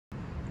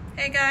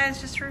Hey guys,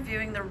 just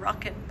reviewing the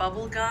Rocket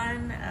bubble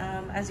gun.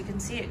 As you can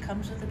see, it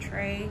comes with a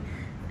tray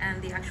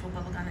and the actual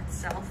bubble gun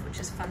itself, which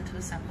is fun to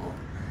assemble.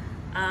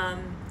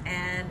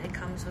 And it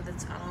comes with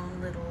its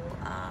own little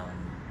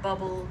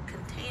bubble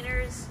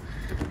containers,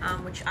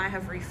 which I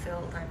have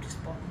refilled. I've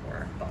just bought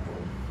more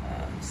bubble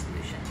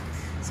solution.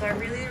 So I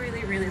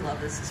really love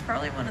this. It's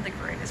probably one of the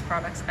greatest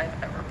products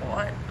I've ever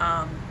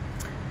bought.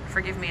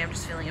 Forgive me, I'm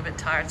just feeling a bit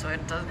tired, so it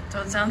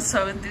don't sound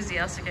so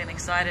enthusiastic and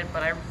excited,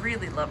 but I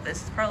really love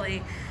this. It's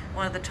probably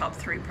one of the top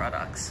 3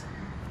 products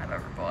I've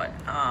ever bought.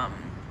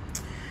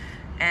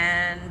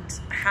 And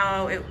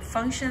how it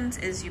functions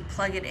is you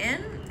plug it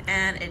in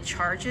and it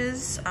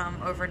charges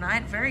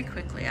overnight very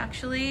quickly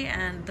actually,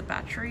 and the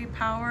battery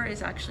power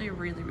is actually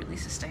really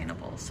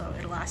sustainable, so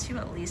it lasts you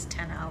at least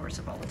 10 hours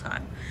of all the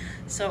time.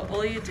 So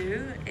all you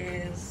do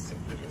is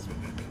you just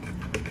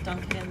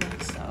dunk it in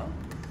like so.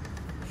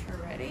 If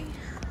you're ready,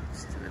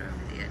 just do it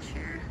over the edge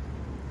here.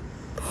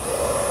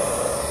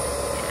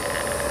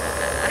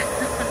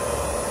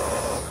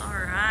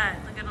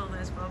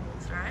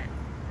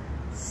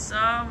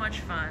 So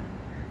much fun,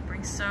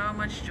 brings so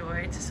much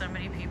joy to so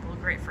many people.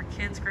 Great for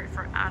kids, great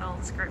for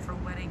adults, great for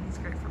weddings,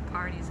 great for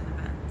parties and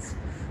events,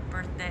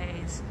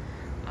 birthdays,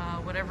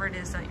 whatever it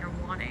is that you're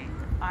wanting.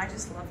 I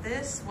just love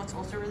this. What's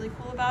also really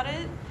cool about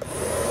it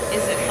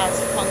is it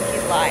has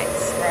funky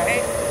lights,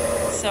 right?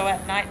 So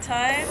at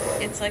nighttime,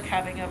 it's like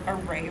having a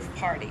rave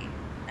party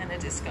and a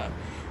disco.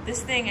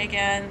 This thing,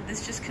 again,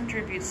 this just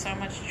contributes so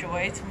much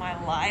joy to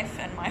my life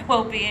and my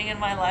well-being and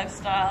my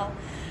lifestyle.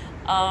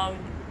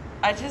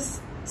 I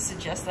just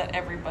suggest that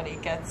everybody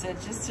gets it,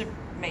 just to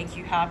make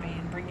you happy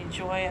and bring you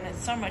joy, and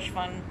it's so much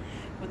fun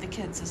with the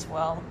kids as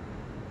well.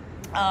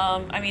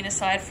 I mean,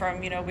 aside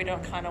from, you know, we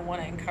don't kind of want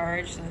to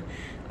encourage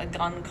a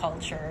gun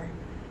culture,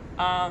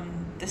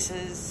 this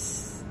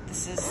is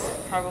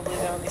probably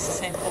the only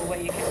sustainable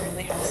way you can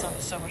really have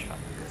so much fun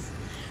with this.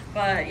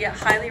 But yeah,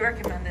 highly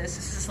recommend this.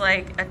 This is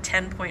like a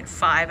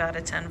 10.5 out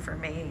of 10 for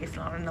me, if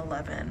not an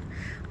 11.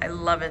 I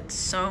love it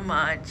so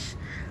much.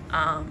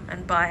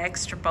 And buy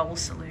extra bubble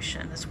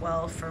solution as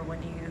well for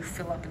when you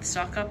fill up and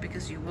stock up,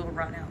 because you will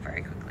run out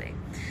very quickly.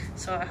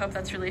 So I hope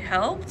that's really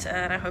helped,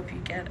 and I hope you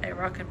get a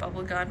Rocket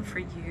bubble gun for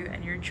you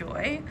and your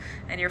joy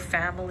and your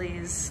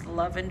family's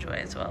love and joy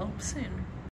as well soon.